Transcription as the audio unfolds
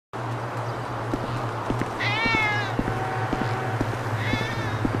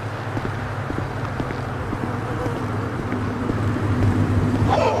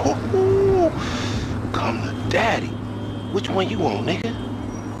Which one you want, nigga?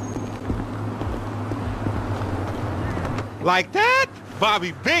 Like that?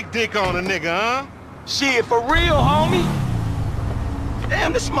 Bobby big dick on a nigga, huh? Shit, for real, homie.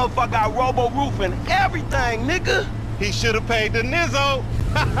 Damn, this motherfucker got robo-roof and everything, nigga. He should have paid the nizzo.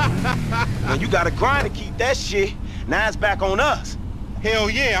 Man, you gotta grind to keep that shit. Now it's back on us. Hell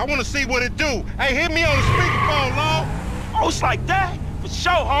yeah, I wanna see what it do. Hey, hit me on the speakerphone, Law. Oh, it's like that? For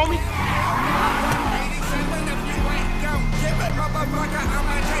sure, homie.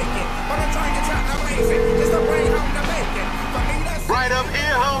 Right up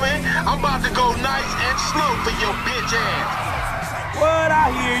here, homie. I'm about to go nice and slow for your bitch ass. What?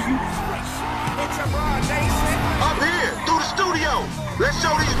 I hear you. Up here, through the studio. Let's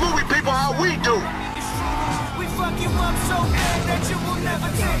show these movie people how we do. We fuck you up so bad that you will never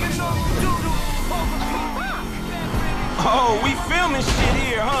take a no doodle over people. Oh, we filming shit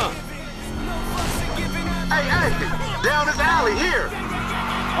here, huh? Hey, down this alley here.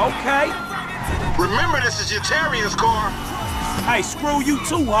 Okay. Remember, this is your Terrier's car. Hey, screw you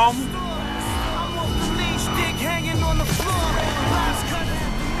too, homie.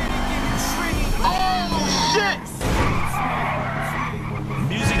 Oh, shit!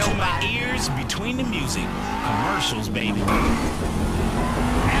 Music to my ears, between the music. Commercials, baby.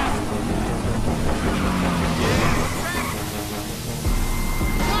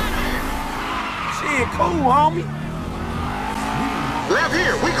 Shit, cool, homie. Left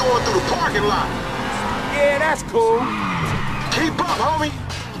here, we going through the parking lot. Yeah, that's cool. Keep up, homie.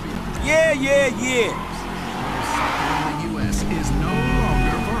 Yeah. The U.S. is no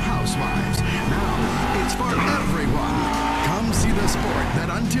longer for housewives. Now it's for everyone. Come see the sport that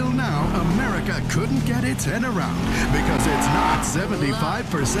until now America couldn't get its head around because it's not 75%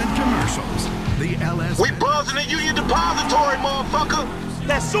 commercials. The LS. We buzzing the Union Depository, motherfucker.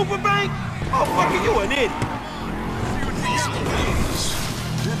 That super bank? Oh, fucker, you an idiot.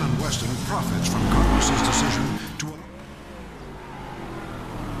 Devin Weston profits from Congress's decision to...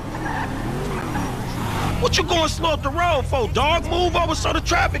 What you going slow up the road for, dog? Move over so the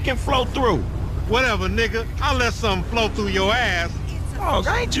traffic can flow through. Whatever, nigga. I'll let something flow through your ass. Dog,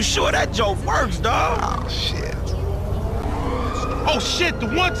 I ain't too sure that joke works, dog. Oh, shit. Oh, shit, the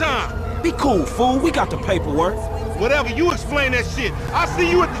one time. Be cool, fool. We got the paperwork. Whatever, you explain that shit. I'll see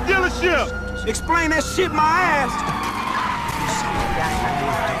you at the dealership. Explain that shit my ass.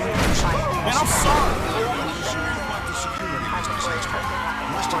 Man, I'm sorry.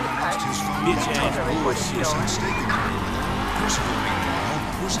 Bitch ass Percival,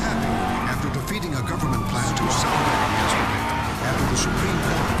 meanwhile, was happy after defeating a government plan to sell Vega yesterday, after the Supreme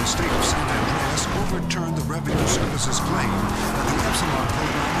Court of the state of San Andreas overturned the Revenue Service's claim that the Epsilon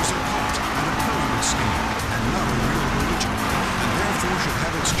program was a cult and a pyramid scheme and not a real religion, and therefore should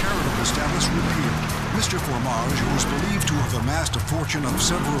have its charitable status repealed. Mr. Formage, who was believed to have amassed a fortune of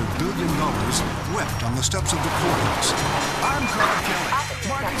several $1 billion, wept on the steps of the courthouse. I'm Carl Kelly.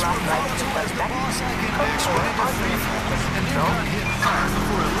 Markets were volatile as the Bossack Index went into free fall, and then got hit hard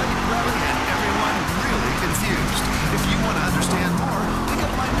before a late rally and everyone really confused. If you want to understand more, pick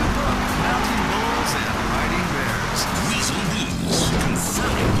up my new book, Mounting Bulls and Riding Bears. Weasel News,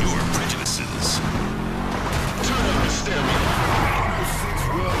 confirming your prejudices. Turn on the stereo.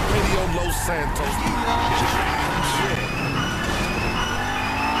 Radio Los Santos.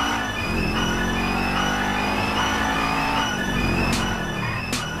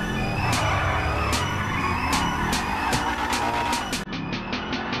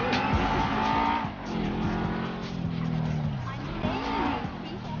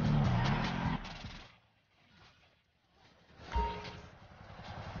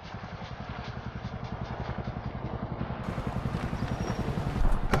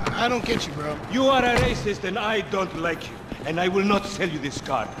 I don't get you, bro. You are a racist and I don't like you. And I will not sell you this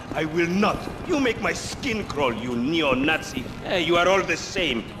car. I will not. You make my skin crawl, you neo-Nazi. Hey, you are all the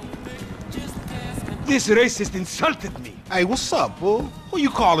same. This racist insulted me. Hey, what's up, fool? Who you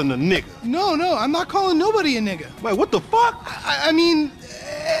calling a nigga? No, I'm not calling nobody a nigga. Wait, what the fuck? I mean,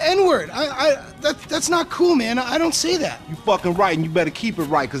 N-word. That's not cool, man. I don't say that. You fucking right, and you better keep it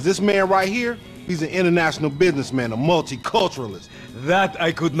right, because this man right here, he's an international businessman, a multiculturalist. That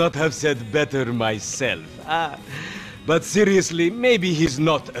I could not have said better myself. But seriously, maybe he's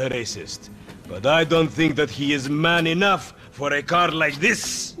not a racist. But I don't think that he is man enough for a car like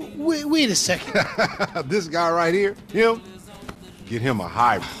this. Wait a second. This guy right here, him, get him a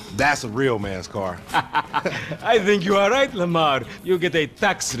hybrid. That's a real man's car. I think you are right, Lamar. You get a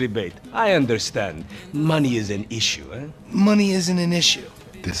tax rebate. I understand. Money is an issue, eh? Money isn't an issue.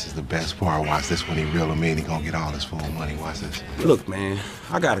 This is the best part. Watch this when he reel him in. He gonna get all his full money. Watch this. Look, man,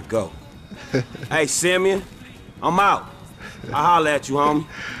 I gotta go. Hey, Simeon, I'm out. I'll holler at you, homie.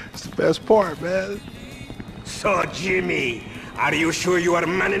 It's the best part, man. So, Jimmy, are you sure you are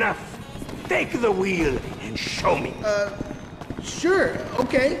man enough? Take the wheel and show me. Sure,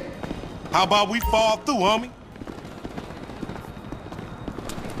 okay. How about we fall through, homie?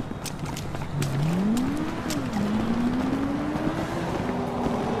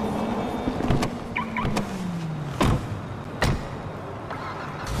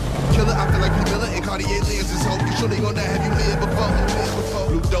 Killer, I feel like Camilla and Cartier lenses. Hope you sure they gonna have you live before.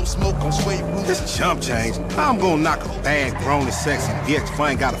 Blue dope smoke on suede roof. This chump change. I'm gonna knock a bad, grown and sexy bitch if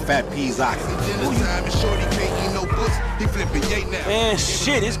I ain't got a fat peas eye. Dinner time and shorty can't eat no puss. He flipping yay now. Man,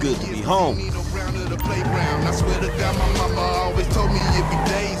 shit, it's good to be home. The playground. I swear to God, my mama always told me it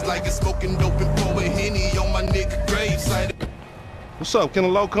be days like it's smoking dope and pouring Henny on my nigga gravesite. What's up? Can a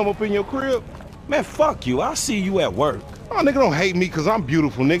low come up in your crib? Man, fuck you. I'll see you at work. Oh, nigga, don't hate me because I'm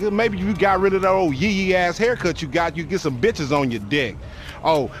beautiful, nigga. Maybe if you got rid of that old yee-yee ass haircut you got, you get some bitches on your dick.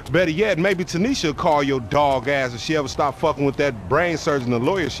 Oh, better yet, maybe Tanisha will call your dog ass if she ever stop fucking with that brain surgeon, the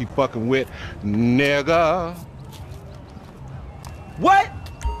lawyer she fucking with, nigga. What?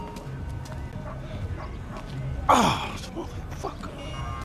 Oh.